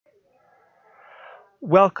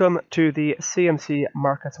Welcome to the CMC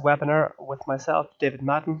Markets webinar with myself, David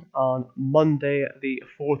Madden, on Monday, the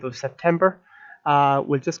 4th of September.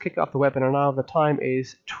 We'll just kick off the webinar now. The time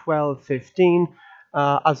is 12:15.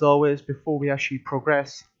 As always, before we actually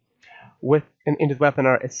progress into the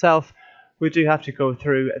webinar itself, we do have to go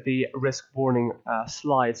through the risk warning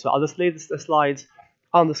slides. So I'll just leave the slides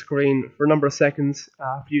on the screen for a number of seconds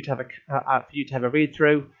for you to have a read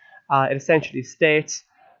through. It essentially states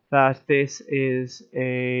that this is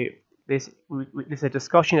a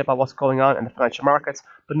discussion about what's going on in the financial markets,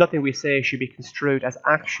 but nothing we say should be construed as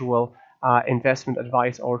actual investment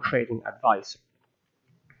advice or trading advice.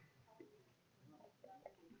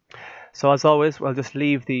 So as always, we'll just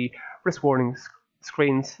leave the risk warning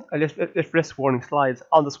risk warning slides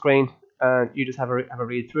on the screen, and you just have a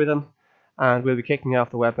read through them, and we'll be kicking off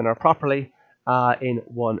the webinar properly in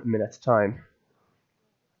 1 minute's time.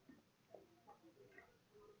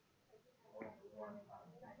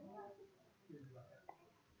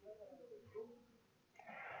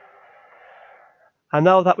 And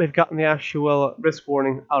now that we've gotten the actual risk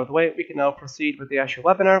warning out of the way, we can now proceed with the actual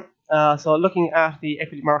webinar. So looking at the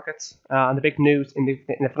equity markets and the big news in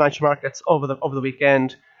the financial markets over the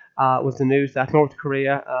weekend was the news that North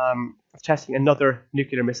Korea is testing another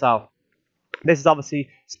nuclear missile. This has obviously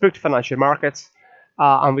spooked financial markets,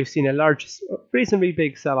 and we've seen a reasonably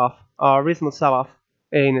big reasonable sell-off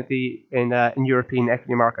in European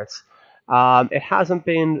equity markets. It hasn't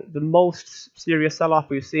been the most serious sell-off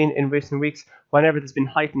we've seen in recent weeks whenever there's been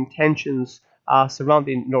heightened tensions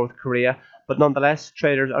surrounding North Korea, but nonetheless,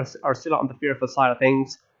 traders are still on the fearful side of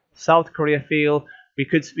things. South Korea feel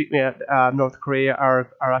North Korea are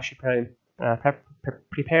actually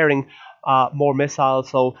preparing more missiles,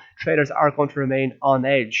 so traders are going to remain on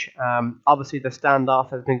edge. Obviously, the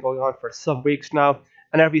standoff has been going on for some weeks now,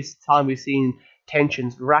 and every time we've seen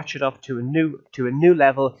tensions ratchet up to a new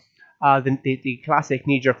level, the classic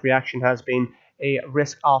knee-jerk reaction has been a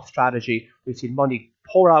risk-off strategy. We've seen money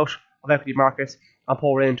pour out of equity markets and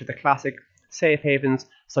pour into the classic safe havens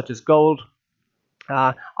such as gold.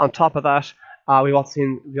 On top of that, we've also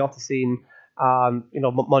seen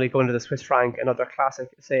money going into the Swiss franc, another classic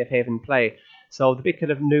safe haven play. So the big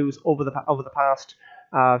kind of news over the past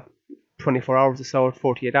 24 hours or so,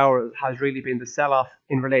 48 hours, has really been the sell-off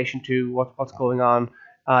in relation to what's going on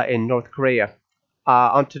in North Korea.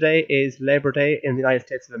 On today is Labor Day in the United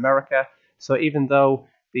States of America, so even though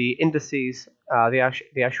the indices,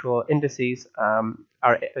 the actual indices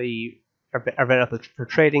are available for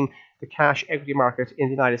trading, the cash equity market in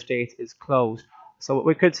the United States is closed. So what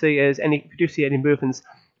we could see is if you do see any movements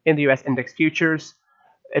in the US index futures,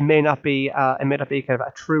 it may not be kind of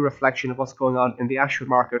a true reflection of what's going on in the actual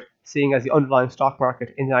market, seeing as the underlying stock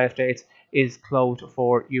market in the United States is closed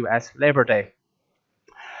for US Labor Day.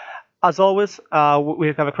 As always,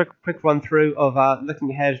 we've got a quick run through of looking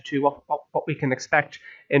ahead to what we can expect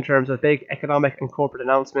in terms of big economic and corporate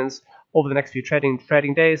announcements over the next few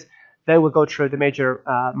trading days. Then we'll go through the major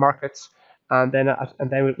markets, and then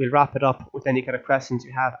we'll wrap it up with any kind of questions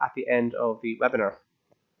you have at the end of the webinar.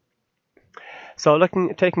 So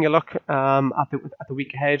taking a look at the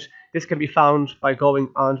week ahead, this can be found by going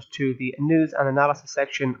on to the news and analysis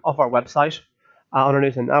section of our website under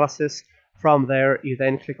news and analysis. From there, you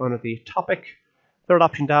then click on the topic, third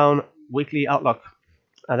option down, weekly outlook.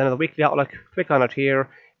 And then on the weekly outlook, click on it here,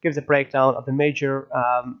 gives a breakdown of the major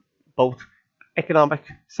both economic,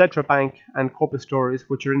 central bank, and corporate stories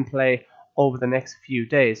which are in play over the next few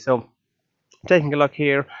days. So taking a look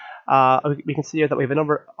here, we can see here that we have a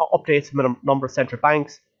number of updates from a number of central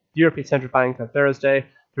banks, the European Central Bank on Thursday,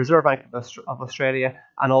 the Reserve Bank of Australia,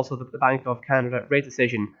 and also the Bank of Canada rate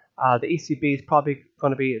decision. The ECB is probably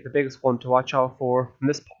going to be the biggest one to watch out for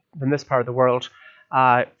from this part of the world.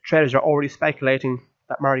 Traders are already speculating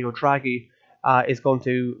that Mario Draghi is going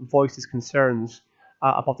to voice his concerns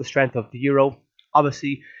about the strength of the euro.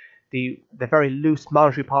 Obviously, the very loose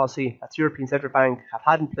monetary policy that the European Central Bank have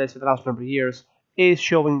had in place for the last number of years has been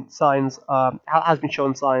showing signs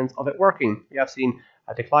of it working. We have seen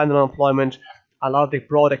a decline in unemployment. A lot of the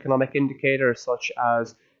broad economic indicators such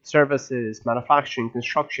as services, manufacturing,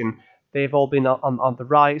 construction, they've all been on the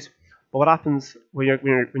rise. But what happens when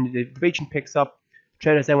the region picks up,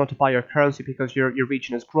 traders then want to buy your currency because your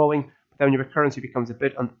region is growing. But then when your currency becomes a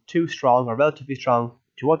bit too strong or relatively strong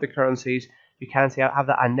to other currencies, you can see have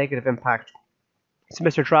that a negative impact. So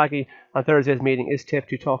Mr. Draghi on Thursday's meeting is tipped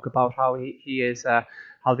to talk about how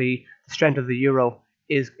how the strength of the euro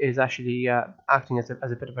is actually acting as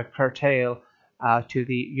a bit of a curtail to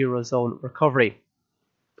the eurozone recovery.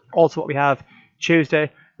 Also, what we have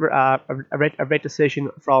Tuesday, a rate decision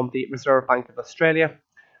from the Reserve Bank of Australia.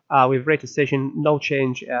 We have a rate decision. No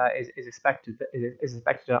change is expected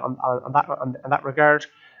on that regard.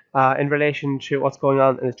 In relation to what's going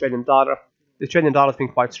on in the Australian dollar, the Australian dollar has been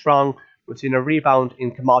quite strong. We've seen a rebound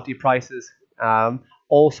in commodity prices.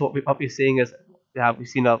 Also, what we're seeing is we've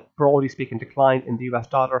seen a, broadly speaking, decline in the US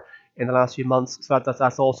dollar in the last few months. So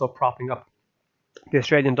that's also propping up the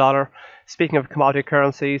Australian dollar. Speaking of commodity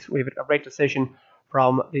currencies, we have a rate decision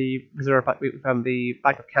from the from the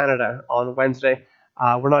Bank of Canada on Wednesday.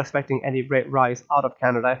 We're not expecting any rate rise out of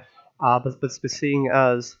Canada, but seeing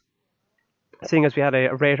as we had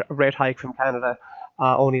a rate hike from Canada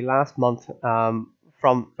only last month from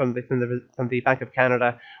the Bank of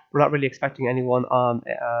Canada, we're not really expecting anyone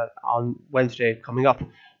on Wednesday coming up.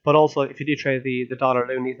 But also, if you do trade the dollar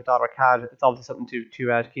loonie, the dollar CAD, it's obviously something to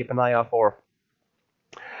keep an eye out for.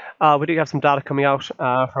 We do have some data coming out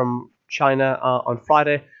from China on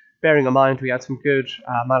Friday. Bearing in mind we had some good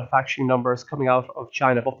manufacturing numbers coming out of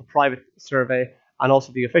China, both the private survey and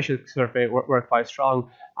also the official survey were quite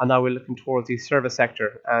strong. And now we're looking towards the service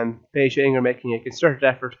sector. And Beijing are making a concerted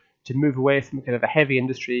effort to move away from kind of a heavy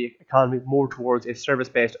industry economy more towards a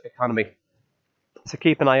service-based economy. So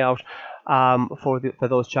keep an eye out for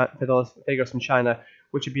those figures from China,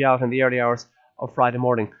 which will be out in the early hours of Friday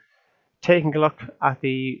morning. Taking a look at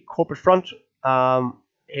the corporate front,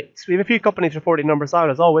 we have a few companies reporting numbers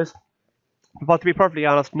out as always, but to be perfectly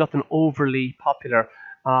honest, nothing overly popular.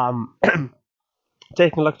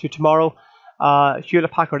 Taking a look to tomorrow,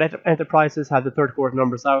 Hewlett Packard Enterprises have the third quarter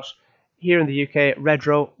numbers out. Here in the UK,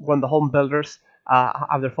 Redrow, one of the home builders,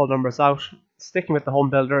 have their full numbers out. Sticking with the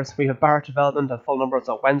home builders, we have Barratt Development have full numbers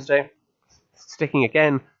on Wednesday. Sticking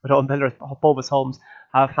again with home builders, Bovis Homes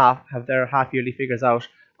have their half-yearly figures out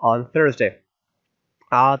on Thursday.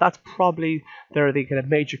 That's probably they're the kind of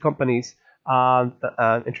major companies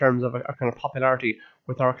in terms of our kind of popularity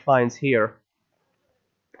with our clients here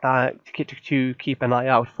to keep an eye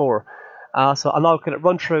out for. So I'll now kind of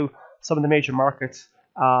run through some of the major markets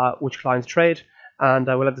which clients trade, and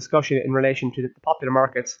we'll have discussion in relation to the popular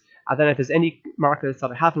markets. And then if there's any markets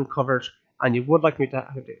that I haven't covered and you would like me to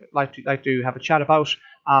have a chat about,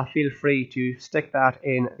 feel free to stick that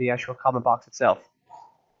in the actual comment box itself.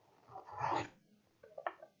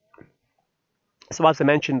 So as I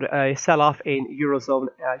mentioned, a sell-off in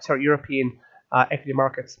European equity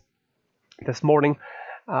markets this morning.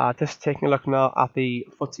 Just taking a look now at the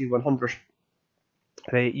FTSE 100,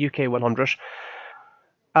 the UK 100.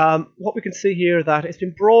 What we can see here that it's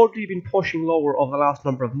been broadly pushing lower over the last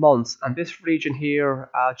number of months, and this region here,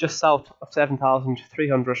 just south of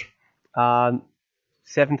 7,300,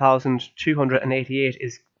 7,288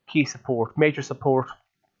 is key support, major support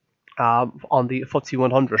on the FTSE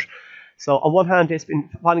 100. So on one hand, it's been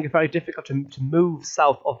finding it very difficult to move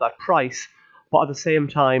south of that price, but at the same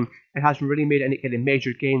time, it hasn't really made any kind of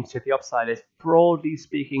major gains to the upside. It's broadly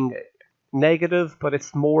speaking negative, but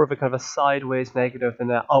it's more of a kind of a sideways negative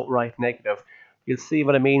than an outright negative. You'll see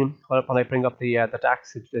what I mean when I bring up the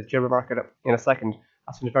DAX, the German market, in a second.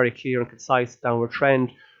 That's been a very clear and concise downward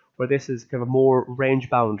trend, where this is kind of a more range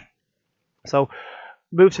bound. So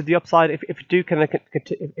moves to the upside. If you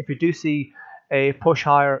do see a push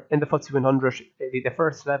higher in the FTSE 100, the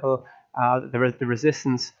first level, the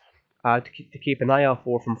resistance to keep an eye out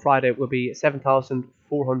for from Friday will be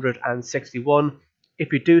 7,461.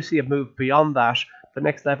 If you do see a move beyond that, the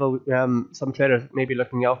next level some traders may be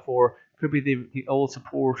looking out for could be the old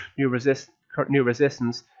support, new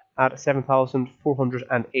resistance at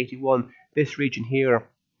 7,481, this region here.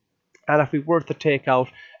 And if we were to take out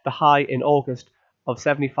the high in August of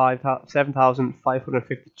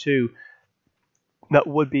 7,552, that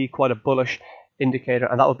would be quite a bullish indicator,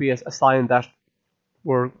 and that would be a sign that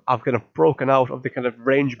I've kind of broken out of the kind of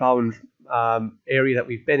range bound area that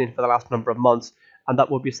we've been in for the last number of months, and that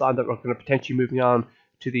would be a sign that we're going to potentially moving on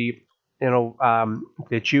to the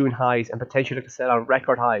June highs and potentially, like I said, on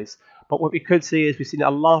record highs. But what we could see is we've seen a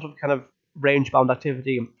lot of kind of range bound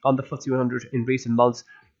activity on the FTSE 100 in recent months,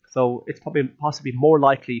 so it's possibly more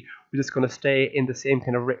likely we're just going to stay in the same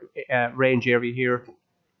kind of range area here.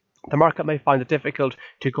 The market may find it difficult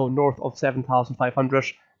to go north of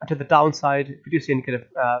 7,500, and to the downside, if you do see any kind of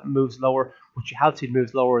moves lower, which you have seen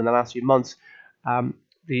moves lower in the last few months,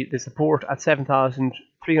 the support at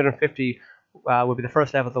 7,350 will be the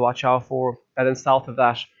first level to watch out for, and then south of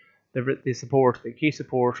that, the key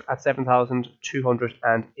support at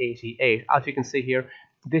 7,288. As you can see here,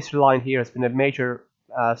 this line here has been a major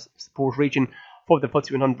support region for the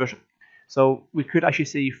FTSE 100, so we could actually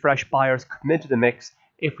see fresh buyers come into the mix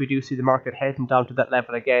if we do see the market heading down to that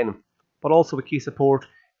level again. But also with key support,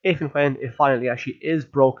 if and when it finally actually is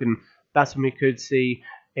broken, that's when we could see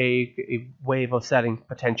a wave of selling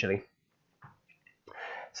potentially.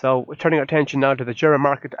 So turning our attention now to the German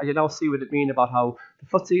market, and you now see what it means about how the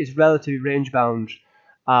FTSE is relatively range bound,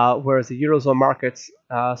 whereas the Eurozone markets,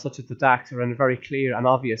 such as the DAX, are in a very clear and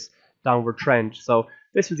obvious downward trend. So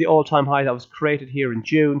this was the all-time high that was created here in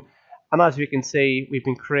June, and as we can see, we've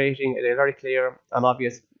been creating a very clear and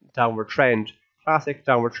obvious downward trend. Classic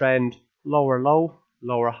downward trend: lower low,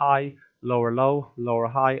 lower high, lower low, lower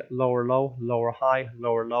high, lower low, lower high,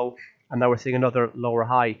 lower low, and now we're seeing another lower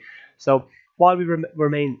high. So while we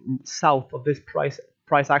remain south of this price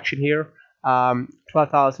action here,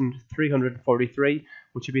 12,343,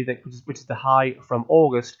 which is the high from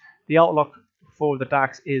August, the outlook for the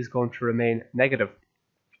DAX is going to remain negative.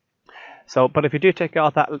 So, but if you do take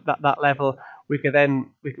out that level, we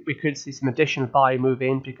could see some additional buy move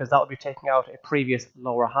in, because that would be taking out a previous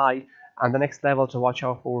lower high, and the next level to watch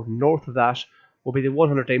out for north of that will be the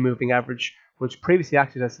 100-day moving average, which previously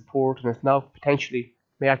acted as support and is now potentially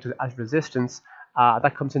may act as resistance.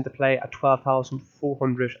 That comes into play at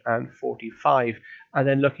 12,445, and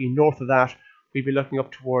then looking north of that, we'd be looking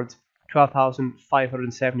up towards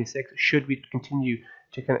 12,576 should we continue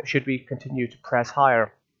to press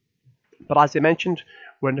higher. But as I mentioned,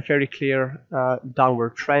 we're in a fairly clear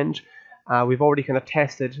downward trend. We've already kind of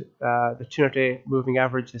tested the 200-day moving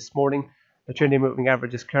average this morning. The 200-day moving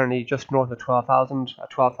average is currently just north of 12,000 at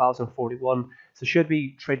 12,041. So should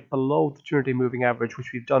we trade below the 200-day moving average,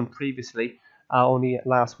 which we've done previously only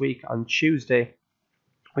last week on Tuesday,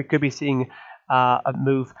 we could be seeing a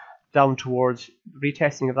move down towards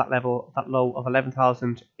retesting of that level, that low of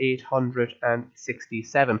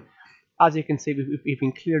 11,867. As you can see, we've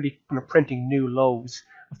been clearly kind of printing new lows,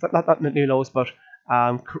 not new lows, but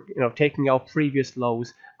taking out previous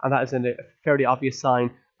lows, and that is a fairly obvious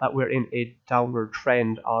sign that we're in a downward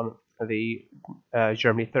trend on the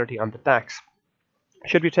Germany 30 on the DAX.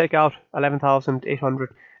 Should we take out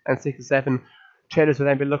 11,867, traders will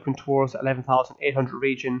then be looking towards 11,800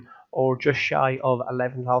 region, or just shy of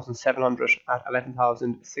 11,700 at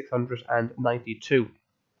 11,692.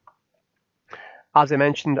 As I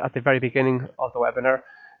mentioned at the very beginning of the webinar,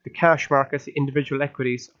 the cash markets, the individual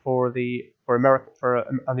equities on the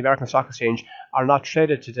American Stock Exchange, are not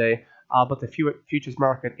traded today, but the futures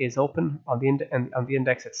market is open on the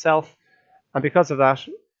index itself, and because of that,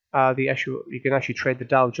 you can actually trade the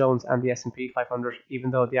Dow Jones and the S&P 500,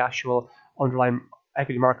 even though the actual underlying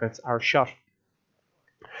equity markets are shut.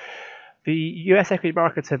 The US equity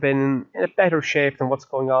markets have been in a better shape than what's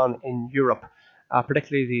going on in Europe.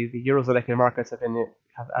 Particularly the Eurozone equity markets have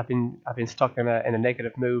been stuck in a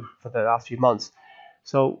negative move for the last few months.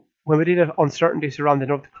 So when we did have uncertainty surrounding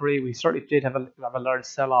North Korea, we certainly did have a large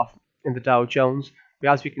sell-off in the Dow Jones.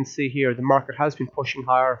 But as we can see here, the market has been pushing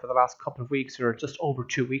higher for the last couple of weeks, or just over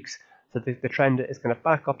 2 weeks. So the trend is going to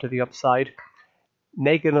back up to the upside.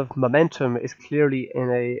 Negative momentum is clearly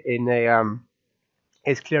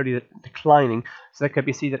declining, so that could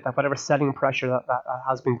be seen that whatever selling pressure that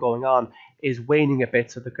has been going on is waning a bit.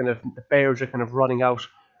 So the bears are kind of running out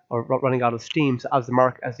of steam, so as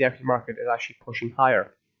the equity market is actually pushing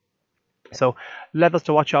higher. So levels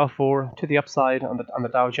to watch out for to the upside on the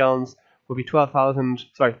Dow Jones will be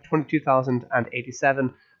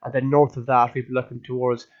 22,087, and then north of that we'll be looking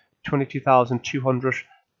towards 22,200,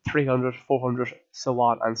 300, 400, so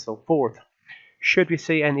on and so forth. Should we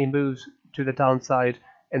see any moves to the downside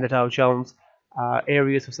in the Dow Jones,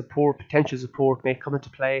 areas of support, potential support, may come into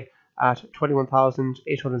play at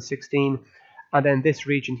 21,816, and then this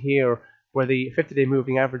region here where the 50-day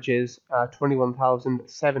moving average is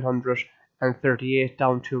 21,738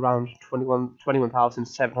 down to around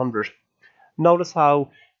 21,700. Notice how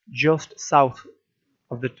just south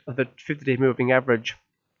of the 50-day moving average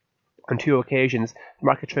on 2 occasions the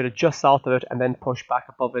market traded just south of it and then pushed back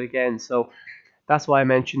above it again. So that's why I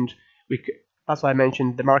mentioned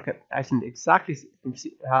the market hasn't exactly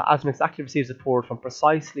received support from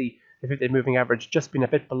precisely the 50-day moving average, just been a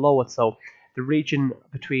bit below it. So the region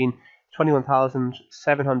between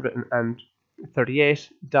 21,738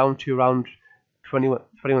 down to around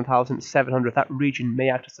 21,700, that region may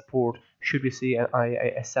act as support should we see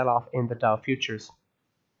a sell-off in the Dow futures.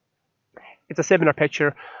 It's a similar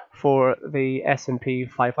picture for the S&P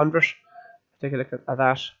 500. Take a look at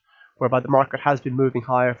that, whereby the market has been moving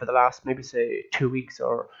higher for the last maybe say 2 weeks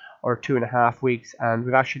or 2.5 weeks, and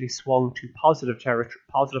we've actually swung to positive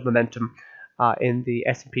momentum in the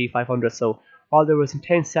S&P 500. So while there was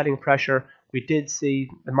intense selling pressure, we did see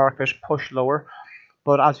the market push lower,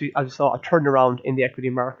 but as we saw a turnaround in the equity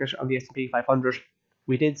market on the S&P 500,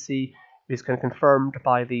 we did see it's kind of confirmed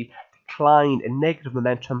by the decline in negative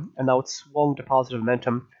momentum, and now it's swung to positive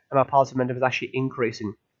momentum, and our positive momentum is actually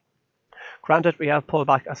increasing. Granted, we have pulled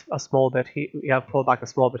back a small bit. We have pulled back a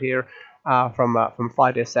small bit here from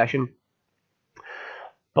Friday's session,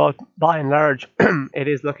 but by and large, it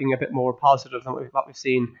is looking a bit more positive than what we've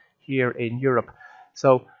seen here in Europe.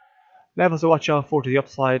 So levels to watch out for to the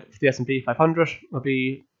upside for the S&P 500 will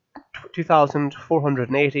be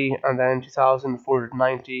 2,480 and then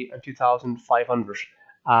 2,490 and 2,500.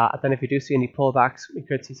 And then if we do see any pullbacks, we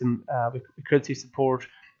could see some we could see support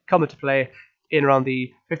come into play in around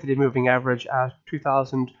the 50-day moving average at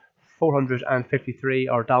 2,453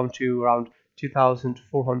 or down to around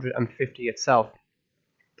 2,450 itself.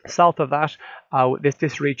 South of that,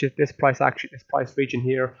 this price region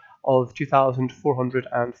here of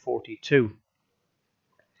 2,442.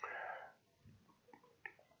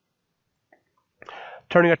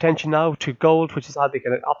 Turning our attention now to gold, which has had the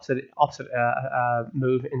kind of opposite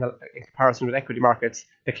move in comparison with equity markets.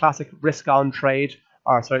 The classic risk-on trade,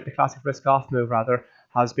 the classic risk-off move rather,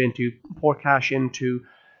 has been to pour cash into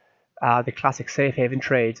the classic safe haven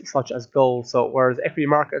trades such as gold. So whereas equity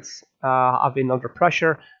markets have been under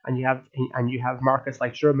pressure, and you have markets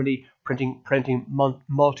like Germany printing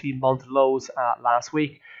multi-month lows last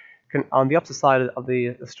week, on the opposite side of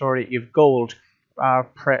the story, you have gold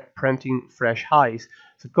printing fresh highs.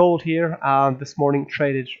 So gold here this morning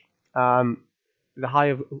traded the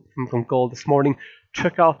high from gold this morning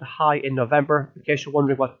took out the high in November. In case you're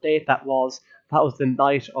wondering what date that was the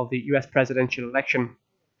night of the U.S. presidential election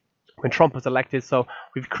when Trump was elected. So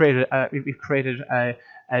we've created a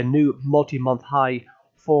new multi-month high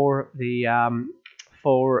for the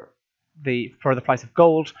price of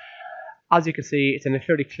gold. As you can see, it's in a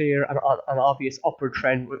fairly clear and obvious upward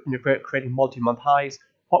trend when you're creating multi-month highs.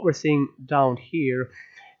 What we're seeing down here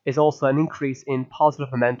is also an increase in positive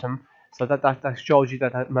momentum. So that shows you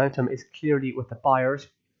that momentum is clearly with the buyers.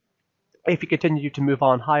 If you continue to move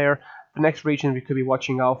on higher, the next region we could be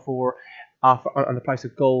watching out for on the price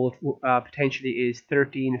of gold potentially is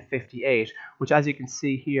 1358, which, as you can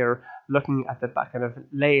see here, looking at the back kind of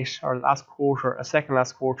late or last quarter, second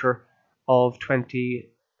last quarter of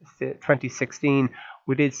 2016,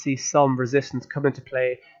 we did see some resistance come into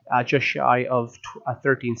play just shy of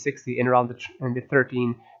 1360 in around the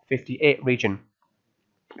 1358 region.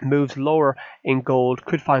 Moves lower in gold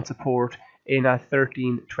could find support in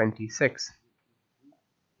 1326.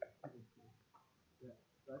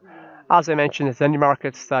 As I mentioned, if there's any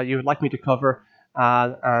markets that you would like me to cover,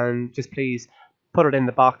 and just please put it in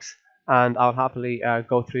the box and I'll happily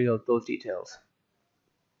go through those details.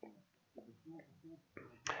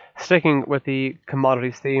 Sticking with the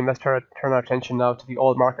commodities theme, let's turn our attention now to the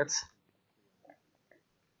oil markets.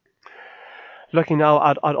 Looking now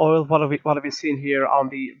at oil, what have we seen here on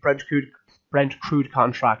the Brent crude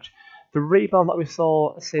contract? The rebound that we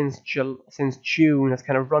saw since June has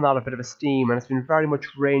kind of run out a bit of steam, and it's been very much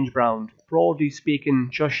range bound. Broadly speaking,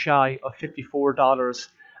 just shy of $54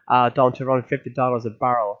 down to around $50 a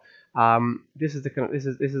barrel. This is the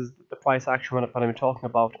price action that I've been talking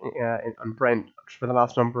about on Brent for the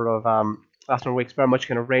last number of weeks. Very much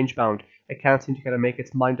kind of range bound. It can't seem to kind of make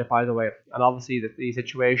its mind up either way. And obviously the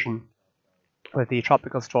situation with the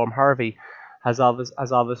tropical storm Harvey has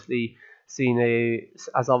obviously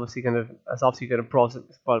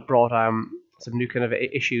brought some new kind of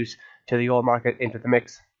issues to the oil market into the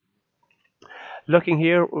mix. Looking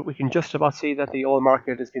here, we can just about see that the oil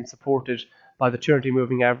market has been supported by the 200-day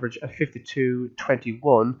moving average of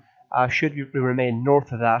 52.21. Should we remain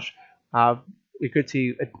north of that, we could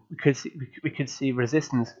see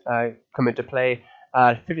resistance come into play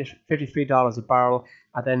at $53 a barrel,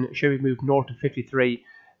 and then should we move north to 53,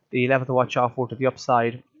 the level to watch out for to the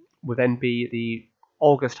upside would then be the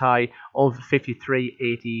August high of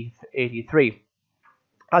 53.83.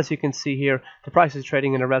 As you can see here, the price is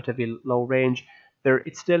trading in a relatively low range.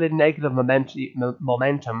 It's still in negative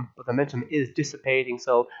momentum, but the momentum is dissipating,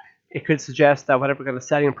 so it could suggest that whatever kind of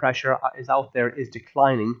selling pressure is out there is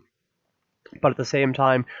declining. But at the same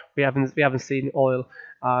time, we haven't seen oil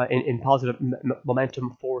in positive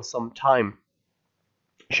momentum for some time.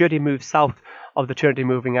 Should he move south of the 200-day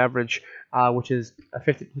moving average, which is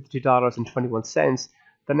 $52.21,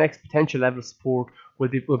 the next potential level of support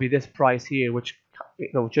will be this price here, which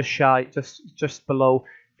just below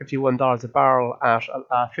 $51 a barrel at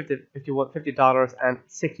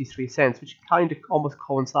 $50.63, which kind of almost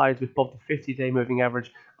coincides with both the 50-day moving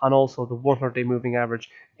average and also the 100-day moving average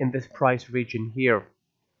in this price region here.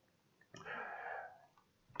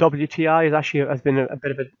 WTI has been a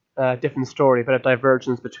bit of a different story, a bit of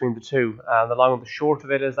divergence between the two. The long and the short of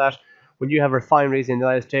it is that when you have refineries in the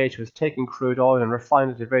United States who's taking crude oil and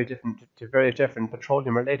refining it to very different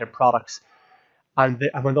petroleum-related products, and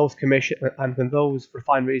when those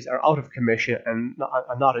refineries are out of commission and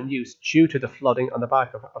not in use due to the flooding on the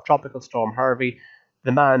back of Tropical Storm Harvey,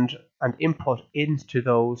 demand and input into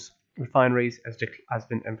those refineries has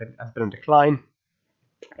been in decline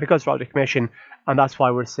because they're out of commission, and that's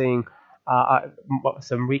why we're seeing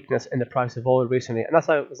some weakness in the price of oil recently, and that's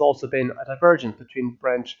why there's also been a divergence between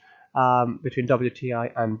between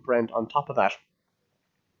WTI and Brent on top of that.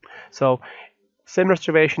 So similar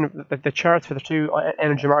situation, the charts for the two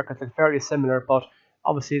energy markets are fairly similar, but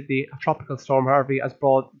obviously the Tropical Storm Harvey has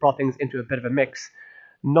brought things into a bit of a mix.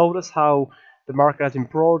 Notice how the market has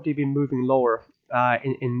broadly been moving lower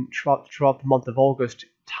throughout the month of August,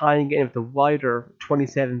 tying in with the wider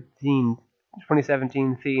 2017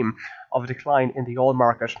 theme of a decline in the oil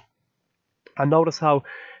market. And notice how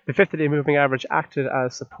the 50-day moving average acted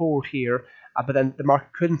as support here, but then the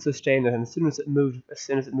market couldn't sustain it, and as soon as it moved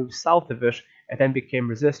south of it, it then became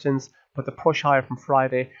resistance. But the push higher from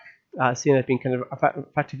Friday, seeing it being kind of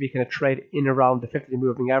effectively kind of trade in around the 50-day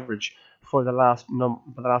moving average for the last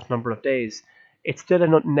number of days. It's still a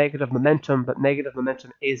negative momentum, but negative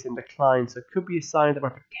momentum is in decline, so it could be a sign that we're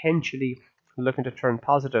potentially looking to turn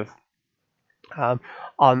positive in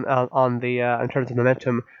terms of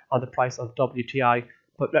momentum on the price of WTI.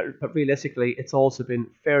 But realistically, it's also been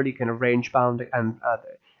fairly kind of range bound and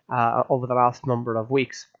over the last number of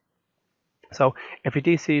weeks. So if we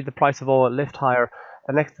do see the price of oil lift higher,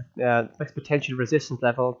 the next potential resistance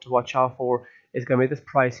level to watch out for is going to be this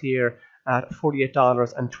price here at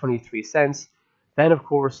 $48.23. Then, of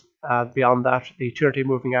course, beyond that, the 200-day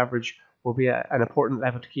moving average will be an important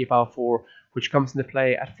level to keep out for, which comes into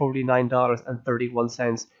play at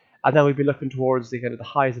 $49.31. And then we'll be looking towards the kind of the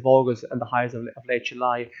highs of August and the highs of late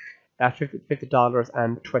July at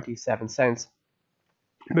 $50.27.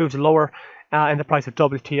 Moves lower in the price of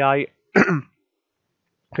WTI,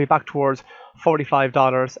 be back towards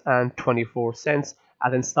 $45.24.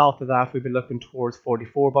 And then south of that, we'll be looking towards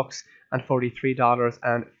 $44 and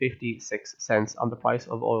 $43.56 on the price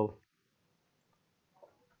of oil.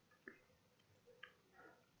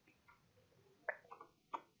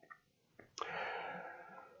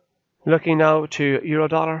 Looking now to euro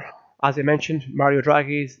dollar, as I mentioned, Mario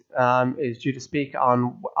Draghi is due to speak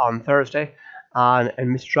on Thursday, and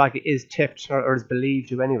Mr. Draghi is tipped, or is believed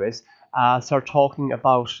to anyways, start talking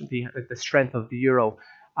about the strength of the euro.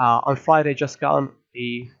 On Friday just gone,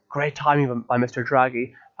 the great timing by Mr.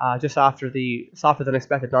 Draghi, just after the softer than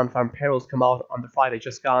expected non-farm payrolls come out on the Friday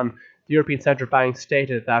just gone, the European Central Bank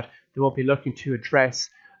stated that they won't be looking to address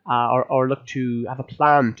or look to have a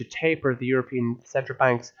plan to taper the European Central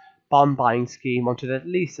Bank's bond buying scheme until at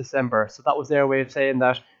least December. So that was their way of saying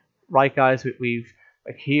that, right, guys, we've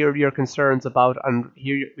hear your concerns about, and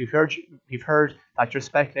we've heard that you're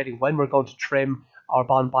speculating when we're going to trim our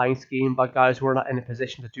bond buying scheme, but guys, we're not in a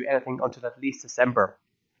position to do anything until at least December.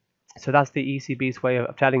 So that's the ECB's way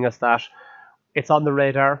of telling us that it's on the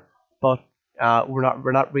radar, but we're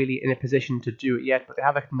not really in a position to do it yet. But they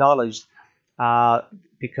have acknowledged,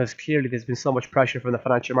 because clearly there's been so much pressure from the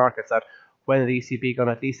financial markets, that when the ECB going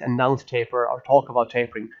to at least announce taper or talk about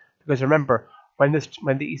tapering. Because remember, when the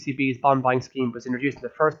ECB's bond buying scheme was introduced in the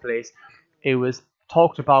first place, it was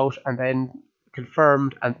talked about and then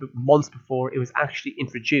confirmed, and months before it was actually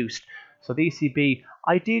introduced. So the ECB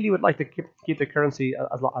ideally would like to keep the currency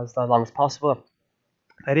as long as possible.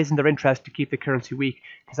 It is in their interest to keep the currency weak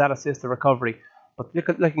because that assists the recovery. But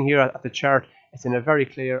looking here at the chart, it's in a very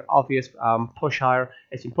clear, obvious push higher.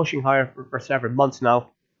 It's been pushing higher for several months now.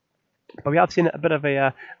 But we have seen a bit of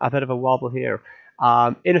a wobble here.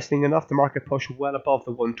 Interesting enough, the market pushed well above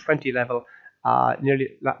the 120 level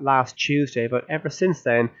nearly last Tuesday, but ever since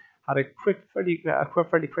then had a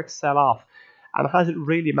fairly quick sell off, and hasn't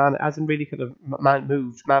really managed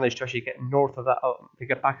to actually get north of that to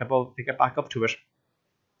get back up to it.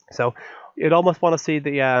 So you'd almost want to see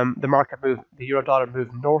the market move, the euro dollar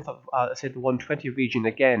move north of say the 120 region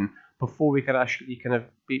again before we can actually kind of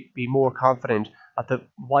be more confident that the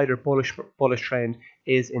wider bullish trend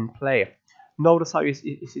is in play. Notice how you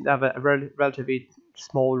seem to have a relatively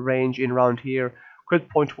small range in around here. Could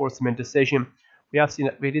point towards some indecision. We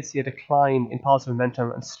did see a decline in positive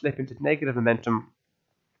momentum and slip into negative momentum,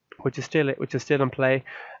 which is still in play.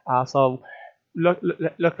 So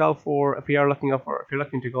look out for, if you're looking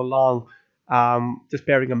to go long, just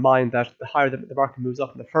bearing in mind that the higher the market moves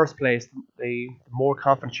up in the first place, the more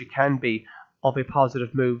confident you can be of a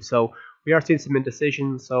positive move. So we are seeing some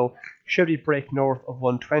indecision. So should we break north of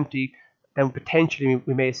 120, then potentially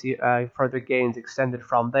we may see further gains extended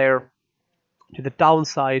from there. To the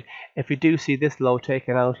downside, if we do see this low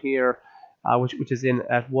taken out here, which is in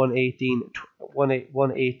at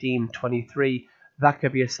 118.23, that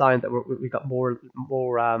could be a sign that we got more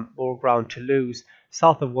ground to lose.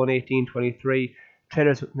 South of 118.23,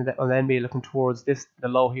 traders will then be looking towards the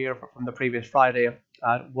low here from the previous Friday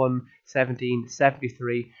at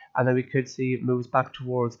 117.73, and then we could see moves back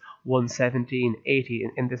towards 117.80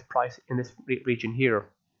 in this region here.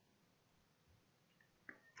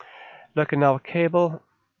 Looking now at cable.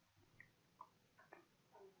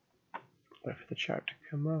 Wait for the chart to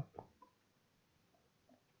come up.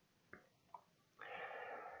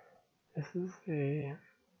 This is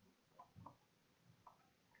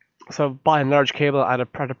so by and large, cable had a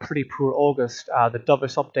pretty poor August. The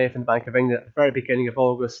dovish update from the Bank of England at the very beginning of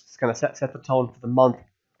August kind of set the tone for the month.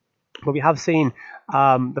 But we have seen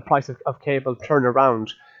the price of cable turn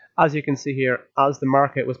around. As you can see here, as the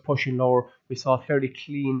market was pushing lower, we saw a fairly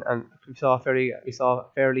clean and we saw a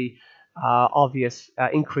fairly obvious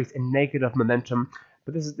increase in negative momentum.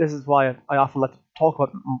 But this is why I often like to talk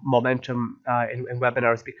about momentum in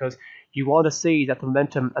webinars, because you want to see that the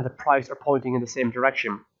momentum and the price are pointing in the same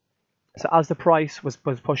direction. So as the price was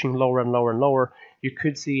pushing lower and lower and lower, you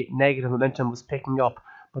could see negative momentum was picking up.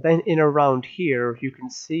 But then in around here, you can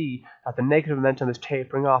see that the negative momentum is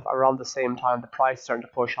tapering off around the same time the price is starting to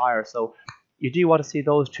push higher. So you do want to see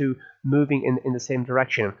those two moving in the same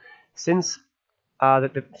direction. Since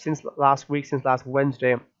last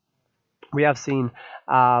Wednesday, we have seen,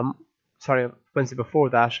 Wednesday before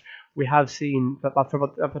that, we have seen about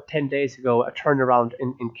 10 days ago a turnaround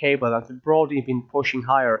in cable that's broadly been pushing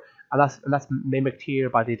higher, and that's mimicked here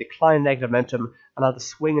by the decline in negative momentum and now the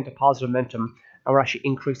swing into positive momentum, and we're actually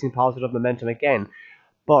increasing positive momentum again.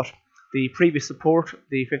 But the previous support,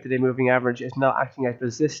 the 50-day moving average, is now acting as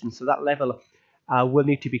resistance, so that level will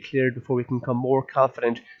need to be cleared before we can become more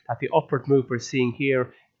confident that the upward move we're seeing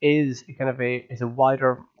here is a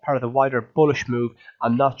wider part of the wider bullish move,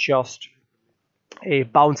 and not just a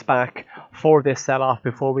bounce back for this sell-off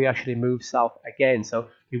before we actually move south again. So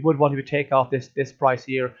we would want to take off this price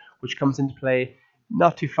here, which comes into play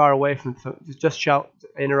not too far away from, just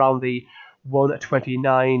in around the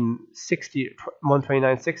 129.60,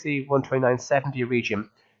 129.70 region.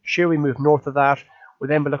 Should we move north of that, we'll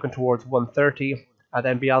then be looking towards 130, and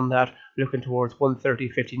then beyond that, looking towards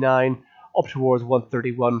 130.59, up towards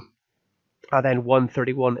 131, and then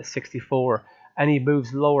 131.64. Any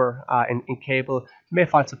moves lower in cable may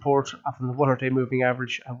find support from the 100-day moving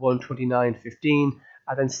average at 129.15,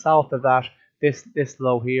 and then south of that, this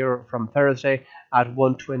low here from Thursday at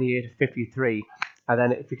 128.53. And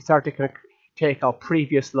then if we start to take out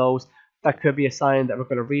previous lows, that could be a sign that we're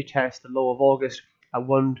going to retest the low of August at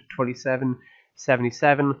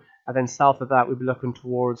 127.77, and then south of that we'll be looking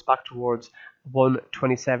back towards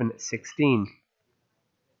 127.16.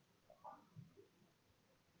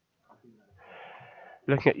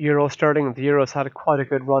 Looking at euro sterling, the euro's had quite a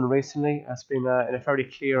good run recently. It's been in a fairly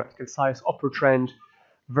clear and concise upward trend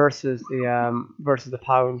versus the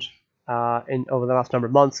pound over the last number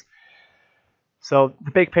of months. So the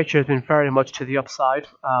big picture has been very much to the upside,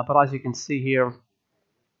 but as you can see here,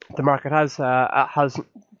 the market has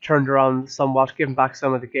turned around somewhat, given back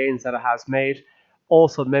some of the gains that it has made.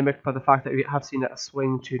 Also mimicked by the fact that we have seen a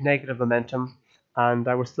swing to negative momentum, and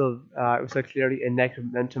we're still clearly in negative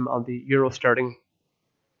momentum on the euro sterling.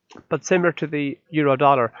 But similar to the euro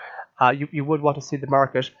dollar, you would want to see the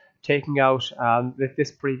market taking out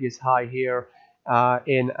this previous high here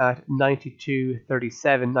in at 92.37,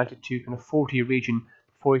 92.40 region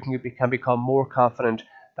before you can become more confident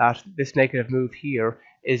that this negative move here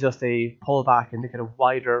is just a pullback in the kind of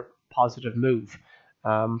wider positive move.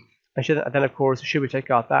 And then of course, should we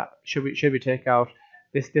take out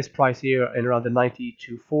this price here in around the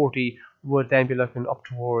 92.40, would then be looking up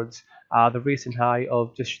towards the recent high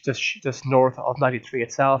of just north of 93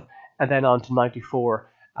 itself, and then on to 94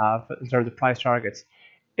 in terms of price targets.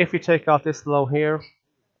 If we take out this low here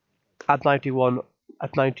at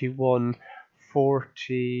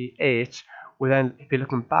 91.48, we'll then be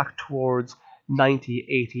looking back towards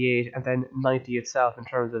 90.88 and then 90 itself in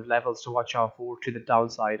terms of levels to watch out for to the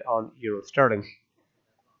downside on euro sterling.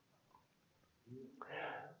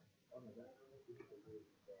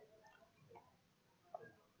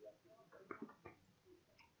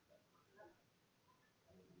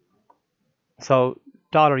 So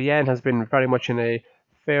dollar yen has been very much in a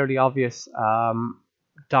fairly obvious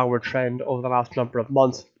downward trend over the last number of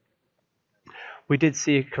months. We did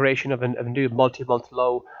see a creation of a new multi-month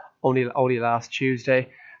low only last Tuesday.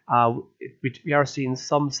 We are seeing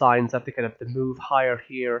some signs that the move higher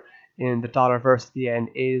here in the dollar versus the yen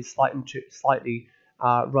is slightly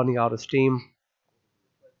running out of steam.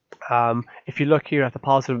 If you look here at the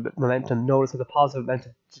positive momentum, notice that the positive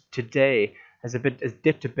momentum today has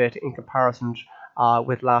dipped a bit in comparison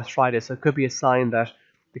with last Friday. So it could be a sign that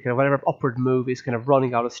the kind of whatever upward move is kind of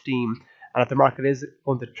running out of steam, and if the market is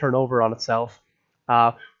going to turn over on itself,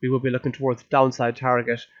 we will be looking towards the downside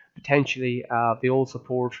target, potentially the old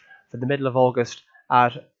support for the middle of August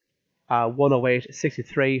at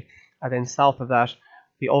 108.63, and then south of that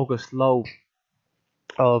the August low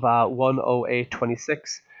of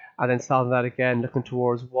 108.26, and then south of that again looking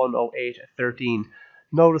towards 108.13.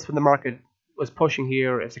 Notice when the market was pushing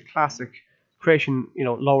here, it's a classic creation,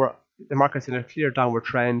 lower. The market's in a clear downward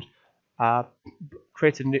trend,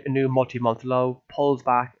 creates a new multi-month low, pulls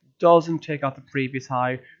back, doesn't take out the previous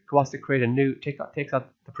high, wants to create a new, takes out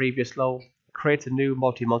the previous low, creates a new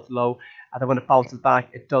multi-month low, and then when it bounces back,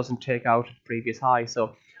 it doesn't take out the previous high.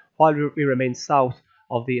 So while we remain south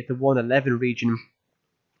of the 111 region,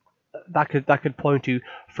 that could point to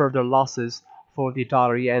further losses for the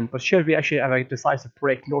dollar yen. But should we actually have a decisive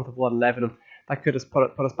break north of 111, that could just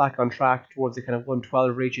put us back on track towards the kind of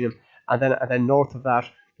 112 region, and then north of that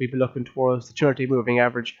we'd be looking towards the 200-day moving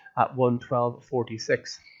average at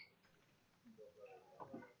 112.46.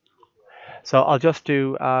 So I'll just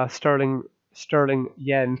do sterling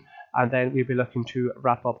yen, and then we'll be looking to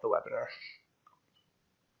wrap up the webinar.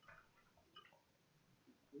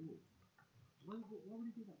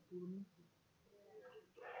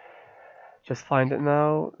 Just find it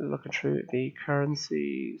now, looking through the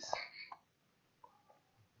currencies.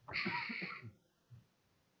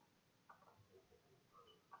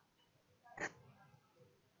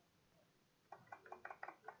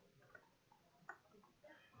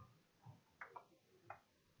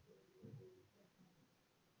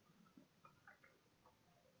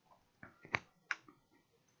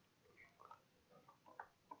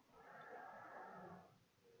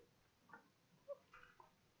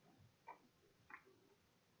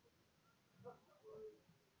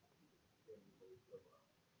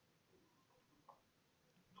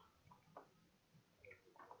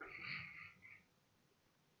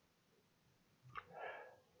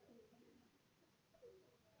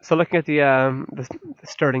 So looking at the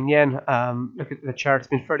sterling yen, look at the chart. It's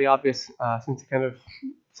been fairly obvious since the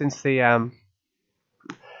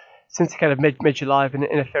kind of mid July,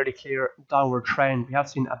 in a fairly clear downward trend. We have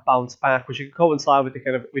seen a bounce back, which could coincide with the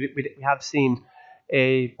kind of we have seen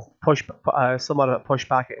a push, somewhat of a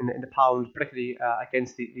pushback in the pound, particularly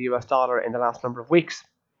against the US dollar in the last number of weeks.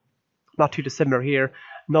 Not too dissimilar here.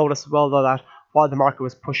 Notice well though that while the market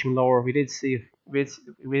was pushing lower, we did see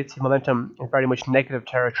momentum in very much negative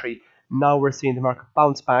territory. Now we're seeing the market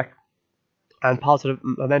bounce back, and positive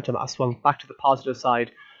momentum has swung back to the positive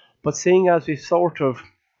side. But seeing as we sort of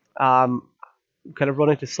kind of run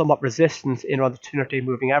into somewhat resistance in around the 200-day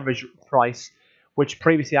moving average price, which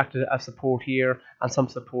previously acted as support here and some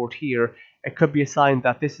support here, it could be a sign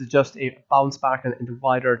that this is just a bounce back in the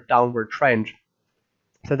wider downward trend.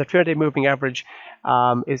 So the 200-day moving average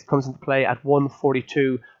comes into play at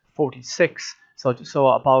 142.46, so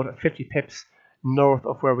about 50 pips north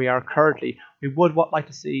of where we are currently. We would like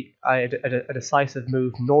to see a decisive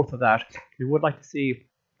move north of that. We would like to see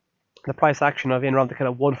the price action of in around the kind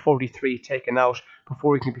of 143 taken out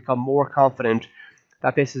before we can become more confident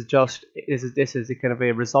that this is a kind of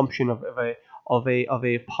a resumption of a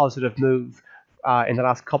positive move in the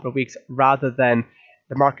last couple of weeks, rather than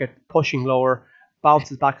the market pushing lower,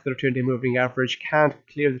 bounces back to the 200-day moving average, can't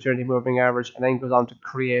clear the 200-day moving average, and then goes on to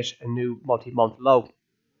create a new multi-month low.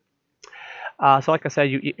 So like I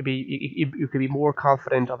said, you could be more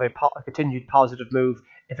confident of a continued positive move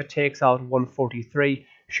if it takes out 143.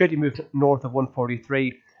 Should you move north of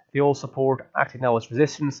 143, the old support acting now as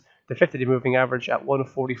resistance, the 50-day moving average at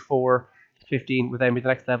 144.15 would then be the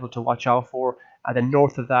next level to watch out for, and then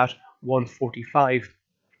north of that, 145.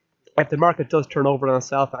 If the market does turn over on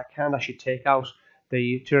itself and it can actually take out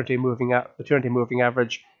the 200-day moving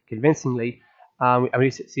average convincingly, and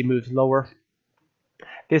we see moves lower,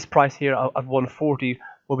 this price here at 140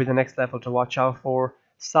 will be the next level to watch out for.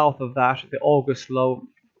 South of that, the August low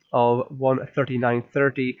of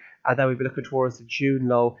 139.30, and then we'll be looking towards the June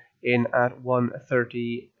low in at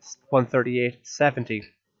 138.70,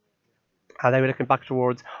 and then we're looking back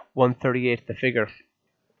towards 138, the figure.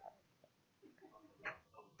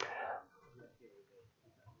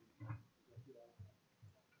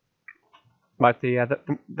 Right, the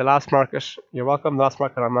last market, you're welcome. The last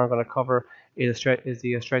market I'm now going to cover is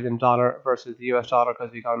the Australian dollar versus the US dollar,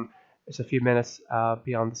 because we've gone just a few minutes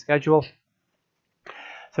beyond the schedule.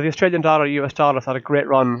 So the Australian dollar, US dollar has had a great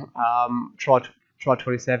run throughout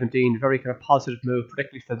 2017, very kind of positive move,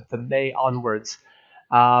 particularly from May onwards.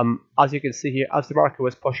 As you can see here, as the market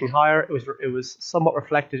was pushing higher, it was somewhat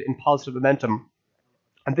reflected in positive momentum.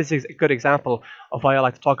 And this is a good example of why I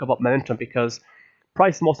like to talk about momentum, because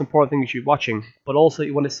Price is the most important thing you should be watching, but also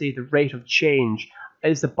you want to see the rate of change.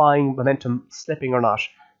 Is the buying momentum slipping or not?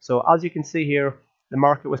 So as you can see here, the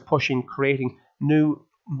market was pushing, creating new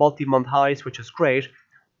multi-month highs, which is great,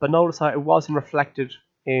 but notice how it wasn't reflected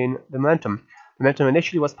in the momentum. Momentum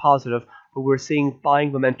initially was positive, but we're seeing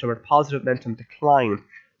buying momentum or positive momentum decline.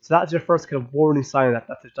 So that's your first kind of warning sign that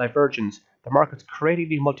that's a divergence. The market's creating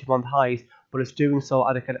these multi-month highs, but it's doing so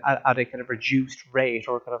at a kind of reduced rate,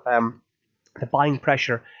 or kind of the buying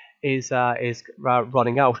pressure is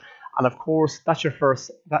running out. And of course, that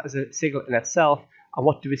is a signal in itself. And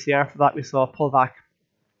what do we see after that? We saw a pullback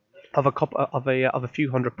of a few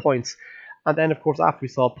hundred points. And then, of course, after we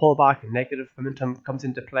saw a pullback, negative momentum comes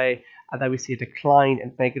into play, and then we see a decline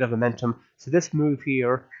in negative momentum. So this move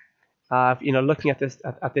here, looking at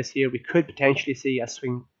this here, we could potentially see a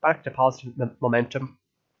swing back to positive momentum.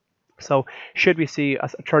 So should we see a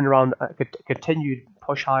turnaround, a continued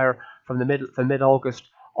push higher from mid-August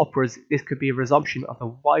upwards, this could be a resumption of the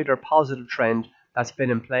wider positive trend that's been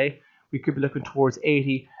in play. We could be looking towards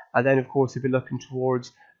 80, and then of course we'll be looking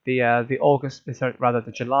towards the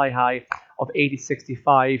July high of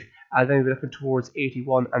 80.65, and then we're looking towards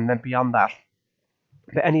 81, and then beyond that.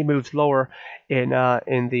 But any moves lower in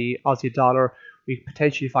the Aussie dollar, we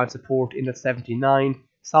potentially find support in the 79.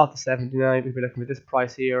 South of 79, we'll be looking at this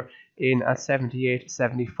price here in at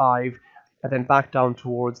 78.75, and then back down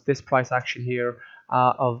towards this price action here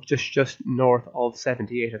of just north of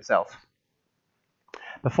 78 itself.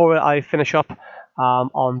 Before I finish up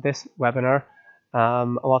on this webinar, I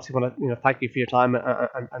also want to thank you for your time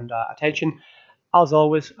and attention. As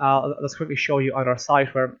always, let's quickly show you on our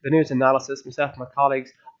site where the news analysis, myself and my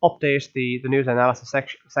colleagues update the news analysis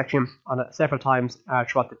section on it several times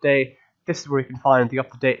throughout the day. This is where you can find the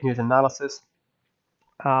up-to-date news analysis.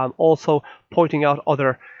 Also pointing out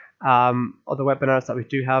other webinars that we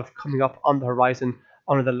do have coming up on the horizon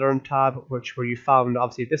under the Learn tab, where you found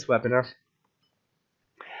obviously this webinar.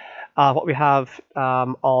 What we have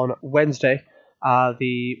on Wednesday,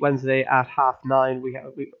 the Wednesday at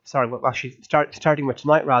 9:30, starting with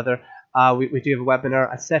tonight rather, we do have a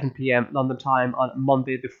webinar at 7 p.m. London time on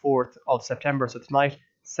Monday the 4th of September. So tonight,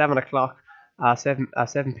 7 o'clock, 7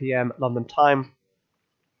 p.m. London time.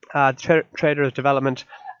 Traders Development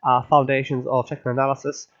Foundations of Technical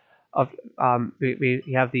Analysis.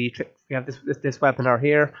 We have this webinar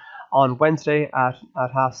here on Wednesday at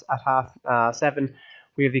half 7.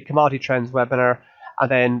 We have the Commodity Trends webinar,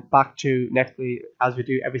 and then back to next week, as we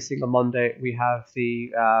do every single Monday, we have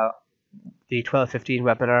the 12:15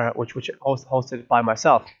 webinar, which hosted by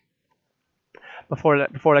myself. Before I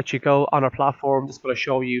let you go on our platform, just going to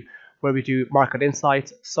show you where we do market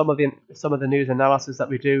insights. Some of the news analysis that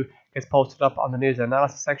we do gets posted up on the news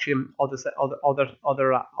analysis section. Other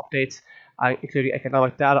updates, including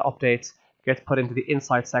economic data updates, gets put into the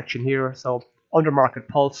insights section here. So under Market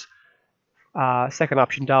Pulse, second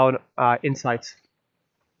option down, insights.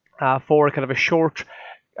 For kind of a short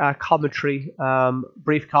commentary,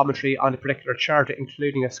 brief commentary on a particular chart,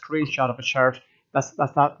 including a screenshot of a chart,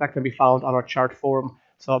 that can be found on our chart forum.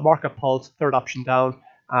 So Market Pulse, third option down,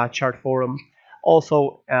 chart forum.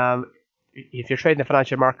 Also, if you're trading the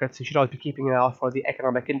financial markets, you should always be keeping an eye out for the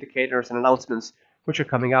economic indicators and announcements which are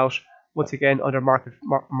coming out. Once again, under Market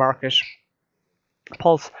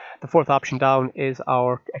Pulse, the fourth option down is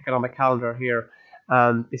our economic calendar here.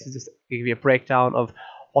 This is just to give you a breakdown of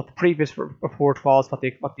what the previous report was, what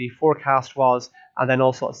the forecast was, and then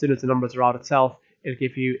also as soon as the numbers are out itself, it'll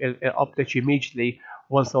update you immediately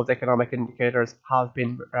once those economic indicators have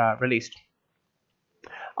been released.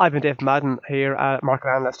 I've been Dave Madden here, market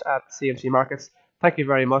analyst at CMC Markets. Thank you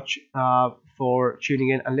very much for tuning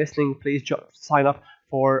in and listening. Please sign up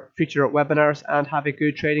for future webinars and have a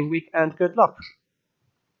good trading week and good luck.